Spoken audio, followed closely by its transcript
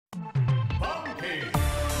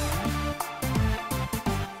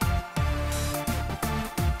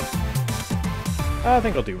I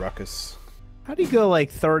think I'll do Ruckus. How do you go like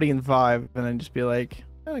 30 and 5 and then just be like,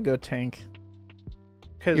 I'm gonna go tank?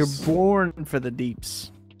 You're born for the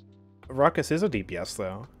deeps. Ruckus is a DPS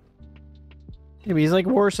though. Yeah, but he's like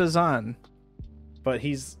worse as on. But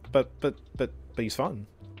he's he's fun.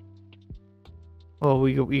 Well,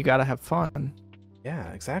 we gotta have fun.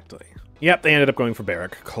 Yeah, exactly. Yep, they ended up going for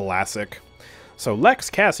Barrack. Classic. So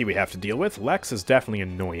Lex, Cassie we have to deal with. Lex is definitely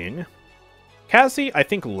annoying. Cassie, I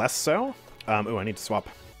think less so. Ooh, I need to swap.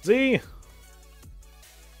 Z!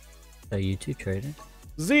 So you two traded?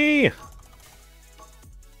 Z!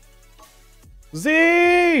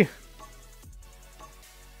 Z!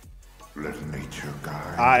 Let nature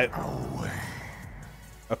guide our way.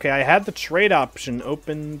 Okay, I had the trade option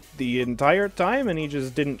open the entire time, and he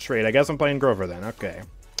just didn't trade. I guess I'm playing Grover then. Okay.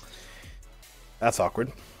 That's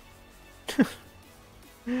awkward.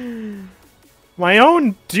 My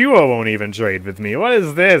own duo won't even trade with me. What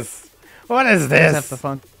is this? What is this? Have the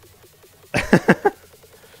fun.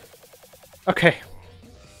 Okay.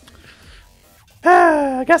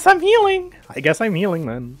 I guess I'm healing. I guess I'm healing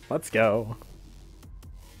then. Let's go.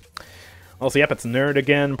 Also, yep, it's Nerd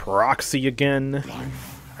again, Proxy again.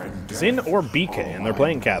 Zin or BK, and they're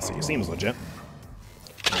playing Cassie. Seems legit.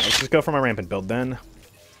 Alright, let's just go for my Rampant build then.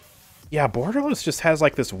 Yeah, Borderless just has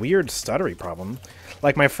like this weird stuttery problem.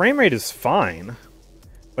 Like, my frame rate is fine,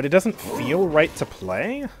 but it doesn't feel right to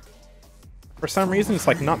play. For some reason, it's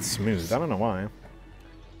like not smooth. I don't know why.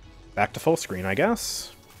 Back to full screen, I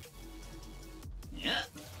guess.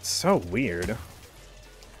 It's so weird.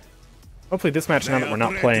 Hopefully this match, now that we're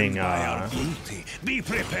not playing Shaolin,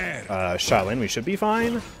 we should be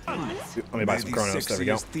fine. Let me buy some Chronos, there we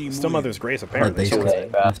go. Still Mother's Grace, apparently.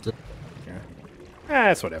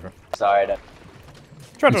 It's whatever. Sorry.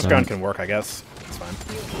 Treacherous Gun can work, I guess. It's fine.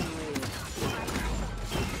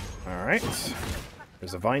 Alright.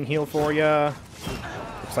 There's a Vine heal for ya.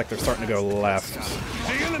 Looks like they're starting to go left.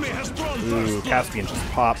 Ooh, Caspian just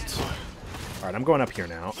popped. Alright, I'm going up here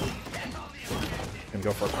now. Gonna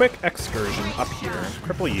go for a quick excursion up here.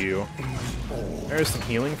 Cripple you. There's some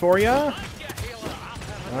healing for ya.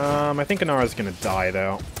 I think Inara's gonna die,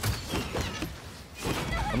 though.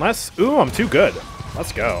 Unless... Ooh, I'm too good.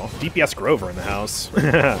 Let's go. DPS Grover in the house.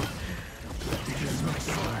 Alright,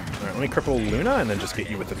 let me cripple Luna and then just get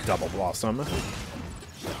you with the double Blossom.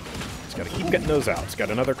 Just gotta keep getting those out. It's got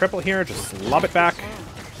another cripple here, just lob it back.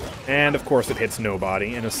 And of course it hits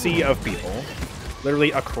nobody in a sea of people.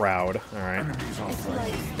 Literally a crowd. Alright.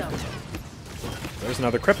 There's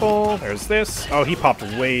another cripple. There's this. Oh, he popped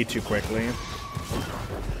way too quickly.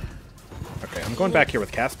 Okay, I'm going back here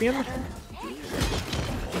with Caspian.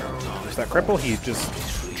 There's that cripple. He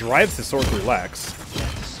just drives his sword through Lex.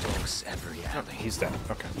 Oh, he's dead.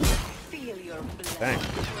 Okay. Dang.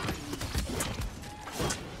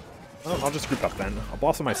 Well, I'll just group up then. I'll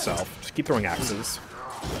blossom myself. Just keep throwing axes.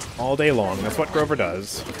 All day long. That's what Grover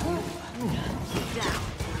does.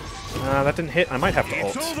 That didn't hit. I might have to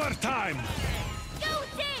ult. I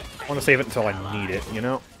want to save it until I need it, you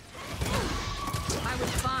know?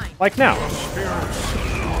 Like now.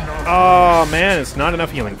 Oh, man, it's not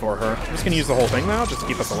enough healing for her. I'm just going to use the whole thing now, just to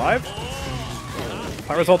keep us alive.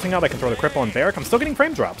 By resulting out, I can throw the cripple on Barrack. I'm still getting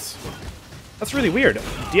frame drops. That's really weird.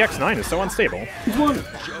 DX9 is so unstable.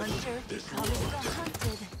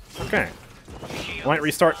 Okay. I might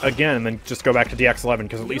restart again and then just go back to DX11,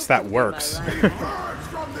 because at least that works.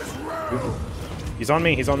 He's on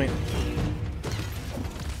me, he's on me.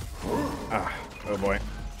 Ah, oh boy.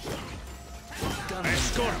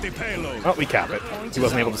 Oh, we cap it. He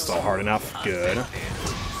wasn't able to stall hard enough. Good.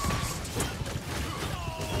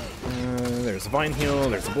 There's a Vine Heal,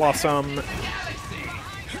 there's a Blossom.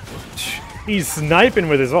 He's sniping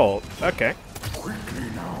with his ult. Okay.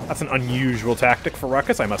 That's an unusual tactic for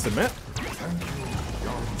Ruckus, I must admit.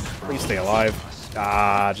 Please stay alive.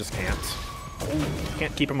 Ah, just can't.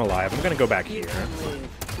 Can't keep him alive. I'm gonna go back here.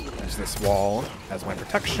 Use this wall as my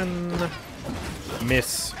protection.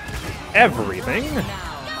 Miss everything.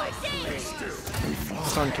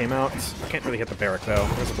 Sun came out. Can't really hit the Barrack though.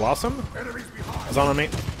 There's a Blossom. Is on me.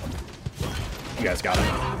 You guys got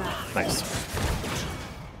it. Nice.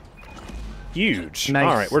 Huge. Nice.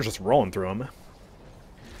 Alright, we're just rolling through them.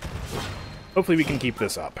 Hopefully we can keep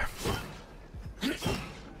this up.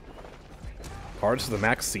 Cards to the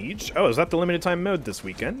Max Siege. Oh, is that the limited time mode this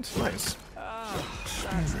weekend? Nice.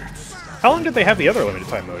 How long did they have the other limited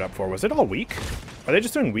time mode up for? Was it all week? Are they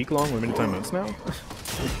just doing week-long limited time modes now?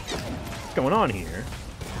 What's going on here?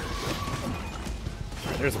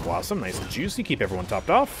 Alright, there's a Blossom. Nice and juicy. Keep everyone topped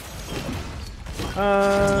off.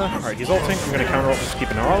 Alright, he's ulting. I'm going to counter-ult just to keep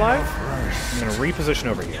Inara alive. I'm going to reposition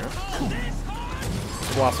over here.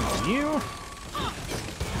 Blossom for you.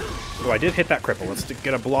 Oh, I did hit that cripple. Let's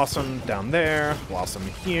get a Blossom down there. Blossom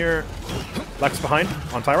here. Lex behind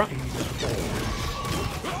on Tyra.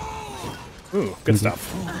 Ooh, good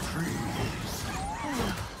stuff.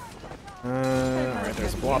 Alright,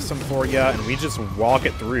 there's a Blossom for ya, and we just walk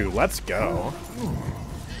it through. Let's go.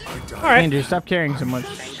 Alright. Andrew, stop caring so much.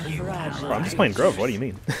 Bro, I'm just playing Grove. What do you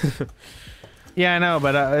mean? Yeah, I know,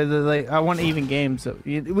 but I want even games. So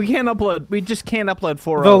we can't upload. We just can't upload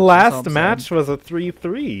 4. The last match was a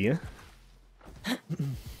 3-3.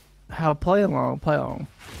 How play along? Play along.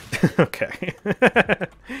 Okay.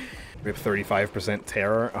 Rip 35%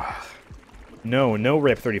 terror. Ugh. No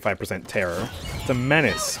rip 35% terror. It's a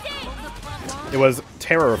menace. It was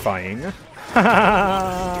terrifying.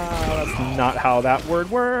 That's not how that word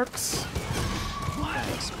works.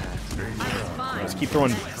 Let's keep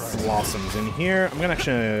throwing Blossoms in here. I'm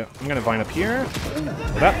gonna vine up here.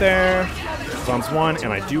 Put that there. Zon's 1,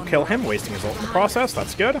 and I do kill him, wasting his ult in the process.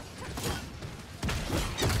 That's good.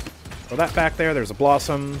 Throw that back there. There's a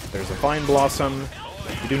Blossom. There's a Vine Blossom.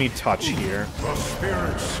 We do need touch here. Let's do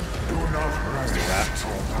that.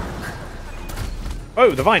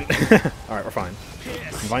 Oh, the Vine! Alright, we're fine.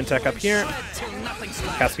 Vine Tech up here.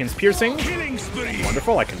 Caspian's Piercing.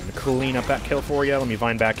 Wonderful, I can clean up that kill for you. Let me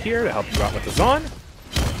Vine back here to help you out with the Zon.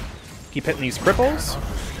 Keep hitting these cripples.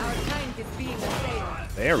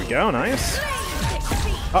 There we go, nice.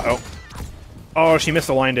 Uh-oh. Oh, she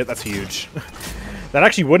misaligned it, that's huge. That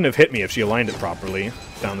actually wouldn't have hit me if she aligned it properly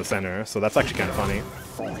down the center, so that's actually kind of funny.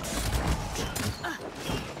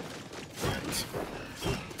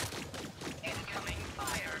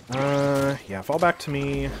 Yeah, fall back to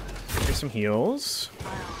me. Here's some heals.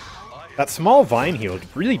 That small Vine heal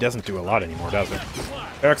really doesn't do a lot anymore, does it?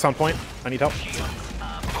 Eric's on point. I need help.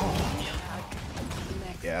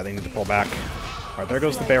 Yeah, they need to pull back. Alright, there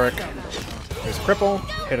goes the Barrack. There's a cripple.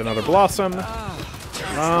 Hit another Blossom.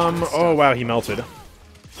 Oh wow, he melted.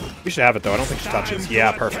 We should have it though, I don't think she touches.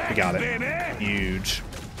 Yeah, perfect, we got it. Huge.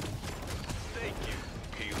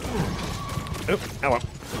 Oh, hello.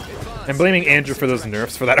 I'm blaming Andrew for those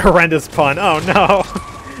nerfs for that horrendous pun. Oh no!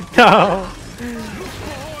 No!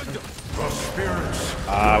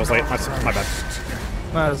 I was late. My bad.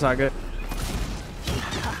 No, that's not good.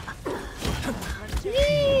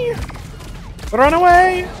 Run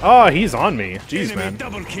away! Oh, he's on me. Jeez, man.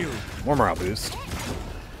 More morale boost. Do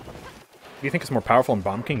you think it's more powerful in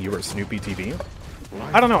Bomb King, you or Snoopy TV?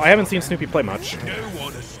 I don't know. I haven't seen Snoopy play much.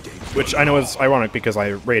 Which I know is ironic because I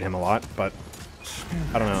raid him a lot, but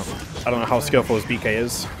I don't know. I don't know how skillful his BK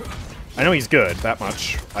is. I know he's good, that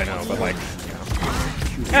much. I know, but like, you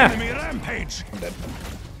know. I'm dead.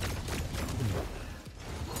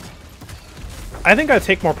 I think I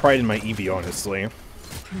take more pride in my EV, honestly.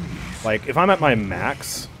 Like, if I'm at my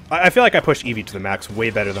max, I feel like I push EV to the max way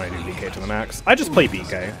better than I do BK to the max. I just play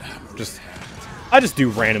BK. I just do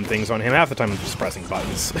random things on him. Half the time I'm just pressing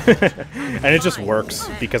buttons. And it just works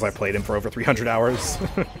because I played him for over 300 hours.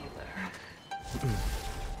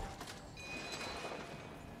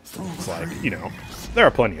 It's like, you know, there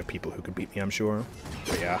are plenty of people who could beat me, I'm sure.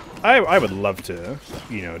 But yeah, I would love to,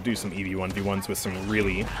 you know, do some EV 1v1s with some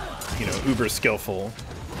really, you know, uber skillful,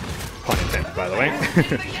 pun intended, by the way,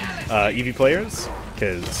 EV players.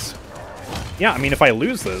 Because, yeah, I mean, if I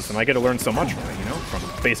lose this, then I get to learn so much from it, you know, from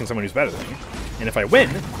facing someone who's better than me. And if I win,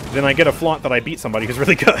 then I get a flaunt that I beat somebody who's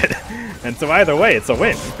really good. And so either way, it's a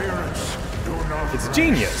win. It's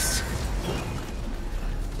genius.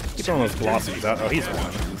 Keep throwing those Blossoms out. Oh, he's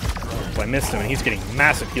one. So I missed him, and he's getting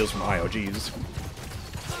massive heals from IOGs.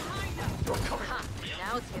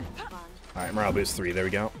 Alright, morale boost 3. There we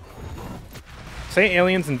go. Say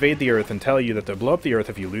aliens invade the Earth and tell you that they'll blow up the Earth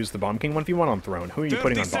if you lose the Bomb King 1v1 on Throne. Who are you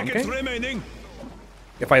putting on Bomb King? Remaining.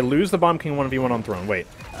 If I lose the Bomb King 1v1 on Throne, wait.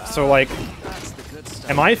 So, like,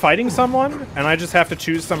 am I fighting someone, and I just have to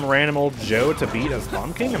choose some random old Joe to beat as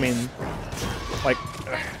Bomb King? I mean, like...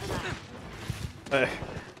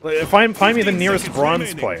 find me the nearest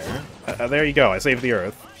bronze player. There you go, I saved the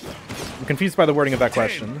Earth. I'm confused by the wording of that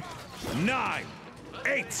question. 9,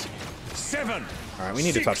 8, 7. Alright, we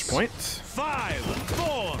need a touch point. 5,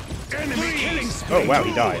 4, enemy killing spree. Oh wow,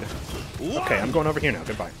 he died. Okay, I'm going over here now,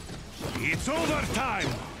 goodbye. It's overtime.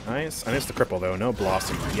 Nice. I missed the cripple though, no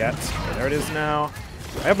Blossom yet. Okay, there it is now.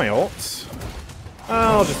 I have my ult.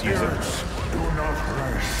 I'll just use it.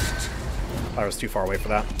 I was too far away for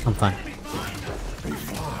that. I'm fine.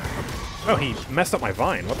 Oh, he messed up my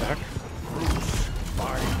Vine. What the heck?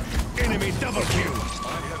 Enemy double kill.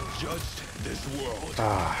 I have judged this world.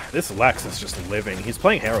 Ah, this Lex is just living. He's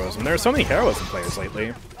playing heroism. There are so many heroism players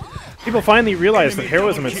lately. People finally realize that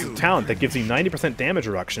heroism is a talent that gives you 90% damage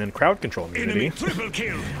reduction and crowd control immunity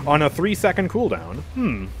on a 3-second cooldown.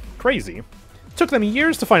 Crazy. Took them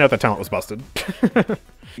years to find out that talent was busted.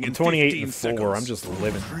 In 28 and 4, I'm just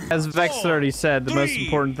living. As Vex30 said, the most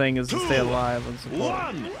important thing is to stay alive and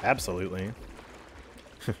support. Absolutely.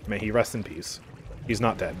 May he rest in peace. He's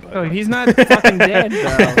not dead, but... Oh, he's not fucking dead,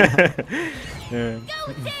 though. Yeah.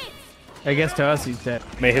 I guess to us he's dead.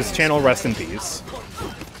 May his channel rest in peace.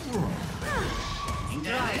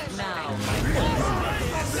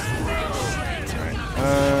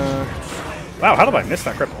 Wow, how did I miss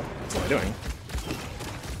that cripple? What am I doing?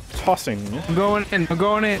 Tossing. I'm going in. I'm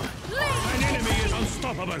going in. An enemy is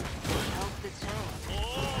unstoppable.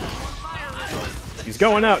 He's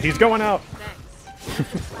going out. He's going out.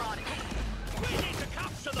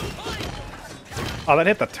 Oh, that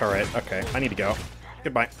hit the turret. Okay, I need to go.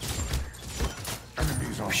 Goodbye.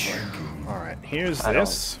 Alright, here's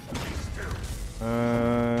this.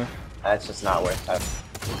 That's just not worth it.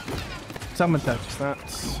 Someone touched that.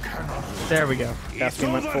 There we go.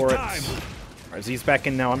 Caspian went for it. Alright, Z's back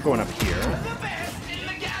in now. I'm going up here.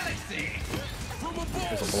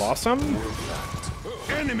 There's a Blossom.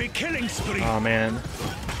 Enemy killing spree. Oh man.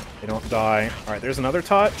 They don't die. Alright, there's another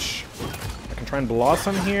touch. I can try and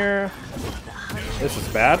Blossom here. This is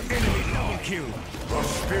bad.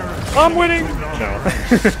 I'm winning! No.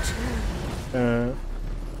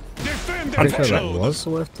 Pretty sure that was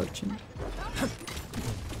worth touching.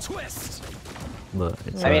 Twist. But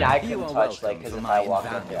it's I mean, I can touch, like, because if I walk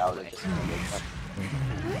up there, I would just...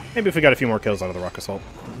 Maybe if we got a few more kills out of the Rock Assault.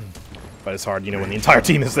 But it's hard, you know, when the entire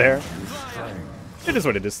team is there. It is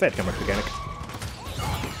what it is. They had to come up mechanic.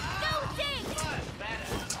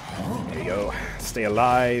 There you go. Stay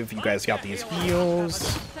alive. You guys got these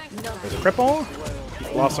heals. There's a cripple.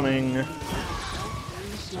 Blossoming.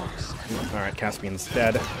 Alright, Caspian's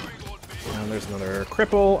dead. And there's another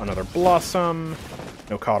cripple, another blossom.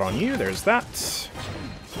 No caught on you. There's that.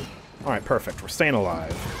 Alright, perfect. We're staying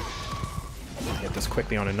alive. Get this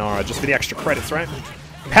quickly on Inara just for the extra credits, right?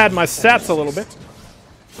 Pad my stats a little bit.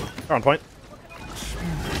 They're on point.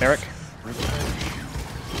 Eric.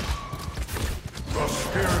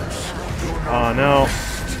 Oh no.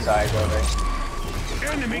 Sorry, Grover.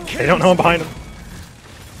 They don't know I'm behind him.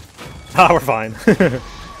 Ah, we're fine.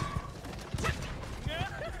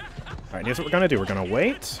 Alright, here's what we're gonna do. We're gonna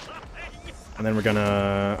wait. And then we're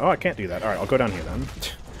gonna... Oh, I can't do that. Alright, I'll go down here then.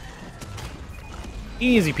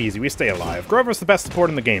 Easy peasy, we stay alive. Grover's the best support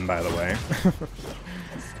in the game, by the way.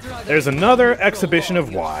 There's another exhibition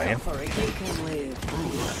of why.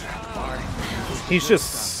 He's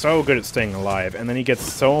just so good at staying alive, and then he gets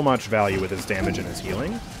so much value with his damage and his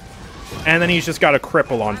healing. And then he's just got a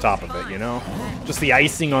cripple on top of it, you know? Just the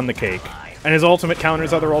icing on the cake. And his ultimate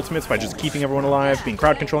counters other ultimates by just keeping everyone alive, being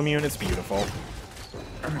crowd control immune. It's beautiful.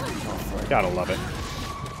 Gotta love it.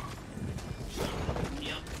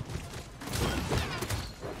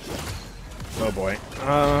 Oh boy.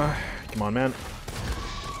 Come on, man.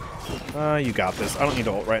 You got this. I don't need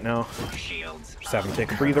to ult right now. Just have him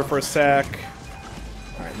take a breather for a sec.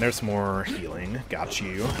 Alright, and there's some more healing. Got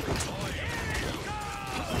you.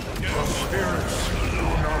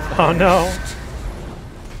 Oh no!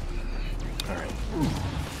 Alright.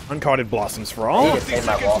 Uncarded blossoms for all. There's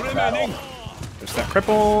that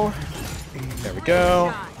cripple. There we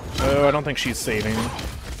go. Oh, I don't think she's saving.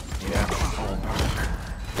 Yeah.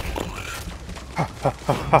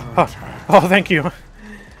 Oh, thank you.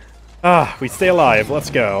 Ah, we stay alive. Let's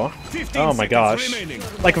go. Oh my gosh.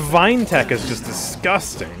 Like, Vine Tech is just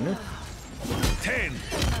disgusting. 10,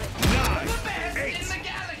 9, 8,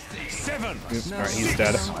 7. Alright, he's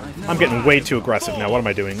dead. I'm getting way too aggressive now. What am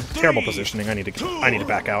I doing? Terrible positioning. I need to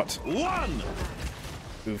back out.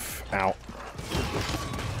 Oof. Ow.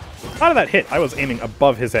 How did that hit? I was aiming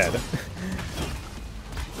above his head.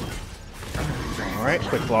 Alright,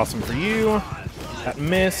 quick blossom for you. That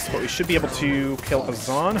missed, but we should be able to kill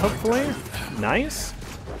Azan, hopefully. Nice.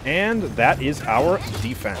 And that is our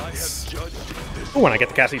defense. Ooh, and I get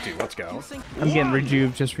the Cassie too. Let's go. I'm getting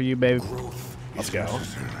rejuve just for you, babe. Let's go.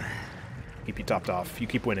 Keep you topped off. You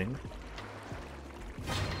keep winning.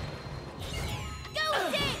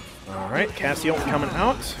 Alright, Cassio coming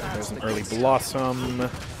out. There's an early blossom.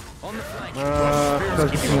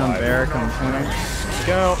 Focusing on Barrack on the corner. Let's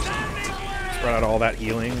go. Spread out all that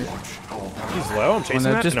healing. He's low. I'm chasing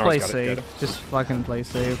that. Just Nara's play got it safe. good. Just fucking play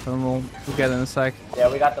safe, and we'll get it in a sec.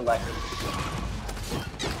 Yeah, we got the Lex.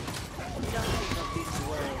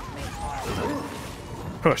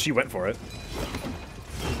 Oh, she went for it.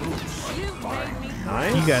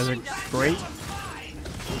 Nice. You guys are great.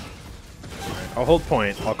 I'll hold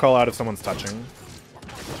point. I'll call out if someone's touching.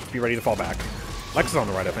 Be ready to fall back. Lex is on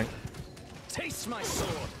the right, I think. Taste my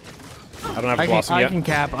sword. I don't have a blossom I yet. can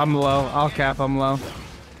cap. I'm low. I'll cap. I'm low.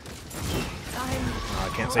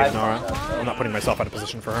 can't save Nara. I'm not putting myself out of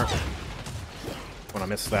position for her. When I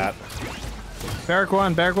miss that. Barrack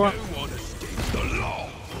one, Barrack one.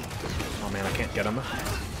 Oh man, I can't get him.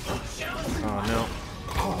 Oh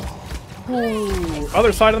no. Ooh,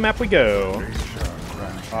 other side of the map we go.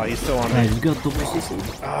 Oh, he's still on me. You got double CC.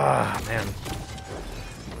 Ah, man.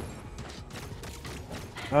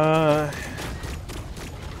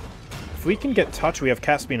 If we can get touch, we have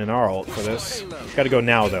Caspian and our ult for this. Gotta go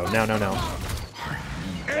now, though. Now.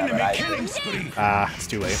 Enemy killing spree. Ah, it's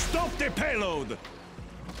too late. Stop the payload.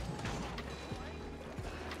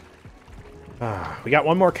 We got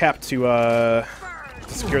one more cap to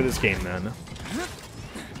secure this game, then.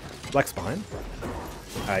 Flex spine.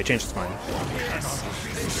 I changed the spine.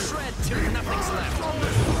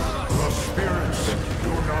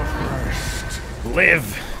 Live!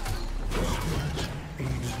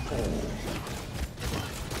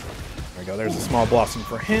 There we go, there's a small blossom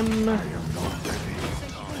for him.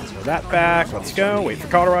 Throw that back, let's go. Wait for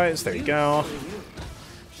cauterize, there you go.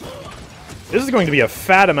 This is going to be a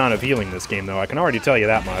fat amount of healing this game, though, I can already tell you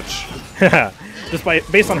that much. Just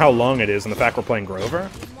based on how long it is and the fact we're playing Grover.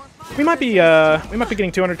 We might be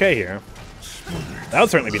getting 200k here. That would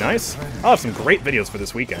certainly be nice. I'll have some great videos for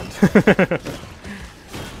this weekend.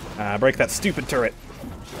 Break that stupid turret.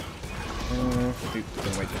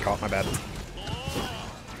 Didn't wait for caught, my bad.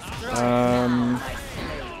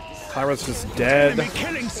 Pyro's just dead.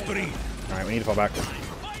 Alright, we need to fall back.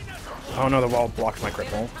 Oh no, the wall blocked my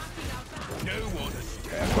cripple.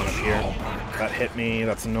 Okay, I'm going up here. That hit me,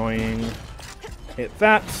 that's annoying. Hit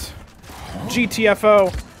that.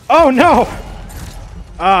 GTFO. Oh no!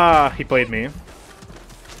 Ah, he played me.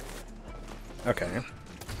 Okay.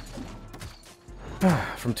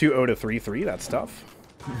 From 2-0 to 3-3, that's tough.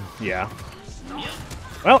 Yeah.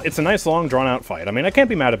 Well, it's a nice, long, drawn-out fight. I mean, I can't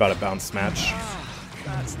be mad about a bounce match.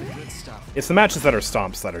 It's the matches that are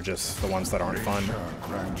stomps that are just the ones that aren't fun.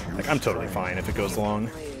 Like, I'm totally fine if it goes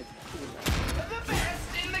long.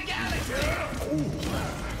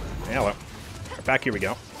 Yeah, well. Back here we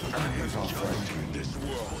go.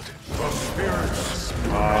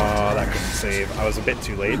 Oh, that couldn't save. I was a bit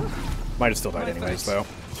too late. Might have still died anyways, though.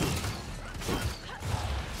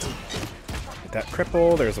 Get that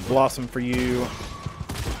cripple. There's a blossom for you.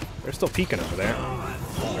 They're still peeking over there.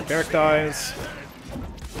 Our Barrack dies.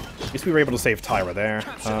 At least we were able to save Tyra there.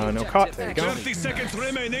 No caught. There you go. 30 seconds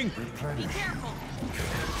remaining.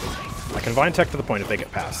 I can Vine Tech to the point if they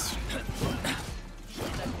get past.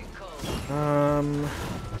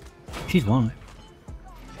 She's won.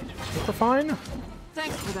 I think we're fine.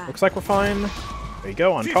 Thanks for that. Looks like we're fine. There you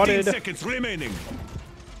go, uncaughted. 15 seconds remaining.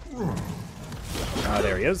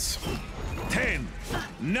 There he is. 10,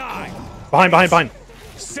 9, Behind.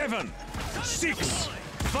 7, 6,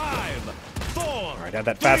 5, 4. Alright, had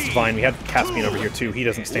that fast Vine. We had Caspian over here too. He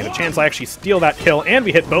doesn't stand a chance. I actually steal that kill, and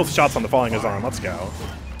we hit both shots on the falling his arm. Let's go.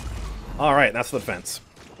 Alright, that's the defense.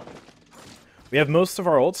 We have most of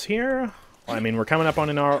our ults here. Well, I mean, we're coming up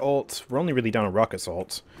on our ult. We're only really down a Ruckus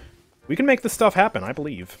ult. We can make this stuff happen, I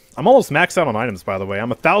believe. I'm almost maxed out on items, by the way. I'm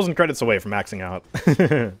 1,000 credits away from maxing out.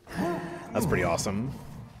 That's pretty awesome.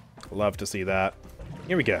 Love to see that.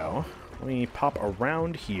 Here we go. Let me pop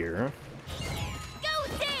around here.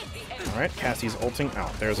 Alright, Cassie's ulting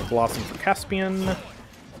out. There's a Blossom for Caspian.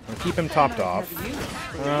 I'll keep him topped off.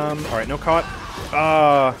 Alright, no caught.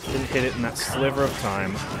 Didn't hit it in that sliver of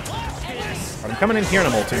time. Alright, I'm coming in here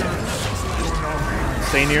and I'm ulting.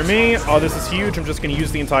 Stay near me. Oh, this is huge. I'm just going to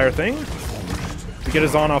use the entire thing. To get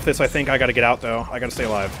his on off this, I think I got to get out, though. I got to stay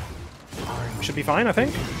alive. Should be fine, I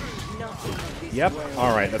think. Yep.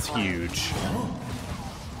 Alright, that's huge.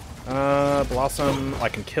 Blossom, I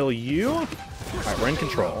can kill you. Alright, we're in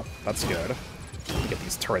control. That's good. Let me get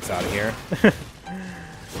these turrets out of here.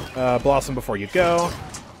 Blossom before you go.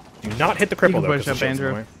 Do not hit the cripple, though. Push up,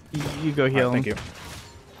 Andrew. You go heal him. Thank you.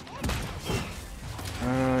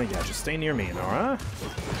 Yeah, just stay near me, Nora.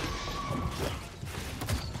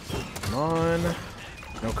 Come on.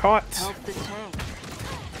 No caught.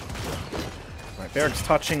 Alright, Barrack's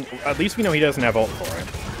touching. At least we know he doesn't have ult for it.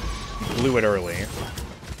 He blew it early.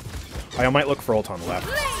 I might look for ult on the left.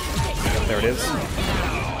 Yep, there it is.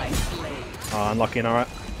 Unlucky, Nora.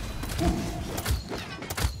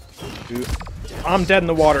 Ooh. I'm dead in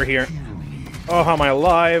the water here. Oh, how am I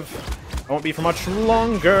alive? I won't be for much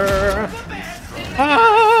longer.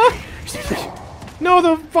 Ah! No,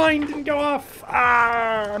 the vine didn't go off.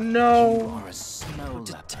 Ah, no.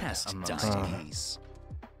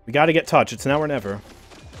 We gotta get touch. It's now or never.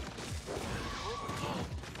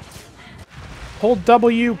 Hold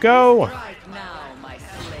W, go.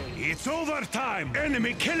 It's overtime.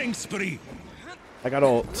 Enemy killing spree. I got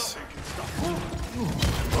ult.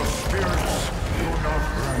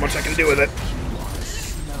 How much I can do with it.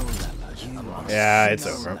 Yeah, it's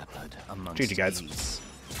over. GG, guys.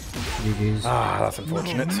 Ah, that's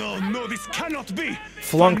unfortunate. No, this cannot be.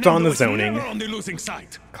 Flunked on the zoning. On the losing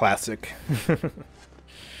side. Classic.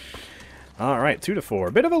 Alright,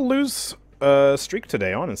 2-4. Bit of a loose streak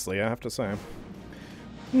today, honestly, I have to say.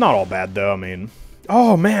 Not all bad, though, I mean.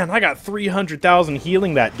 Oh, man, I got 300,000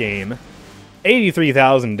 healing that game.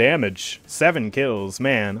 83,000 damage. 7 kills,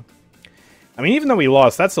 man. I mean, even though we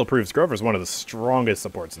lost, that still proves Grover's one of the strongest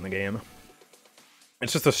supports in the game.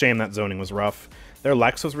 It's just a shame that zoning was rough. Their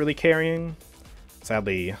Lex was really carrying.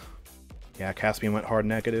 Sadly, yeah, Caspian went hard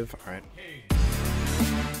negative. Alright.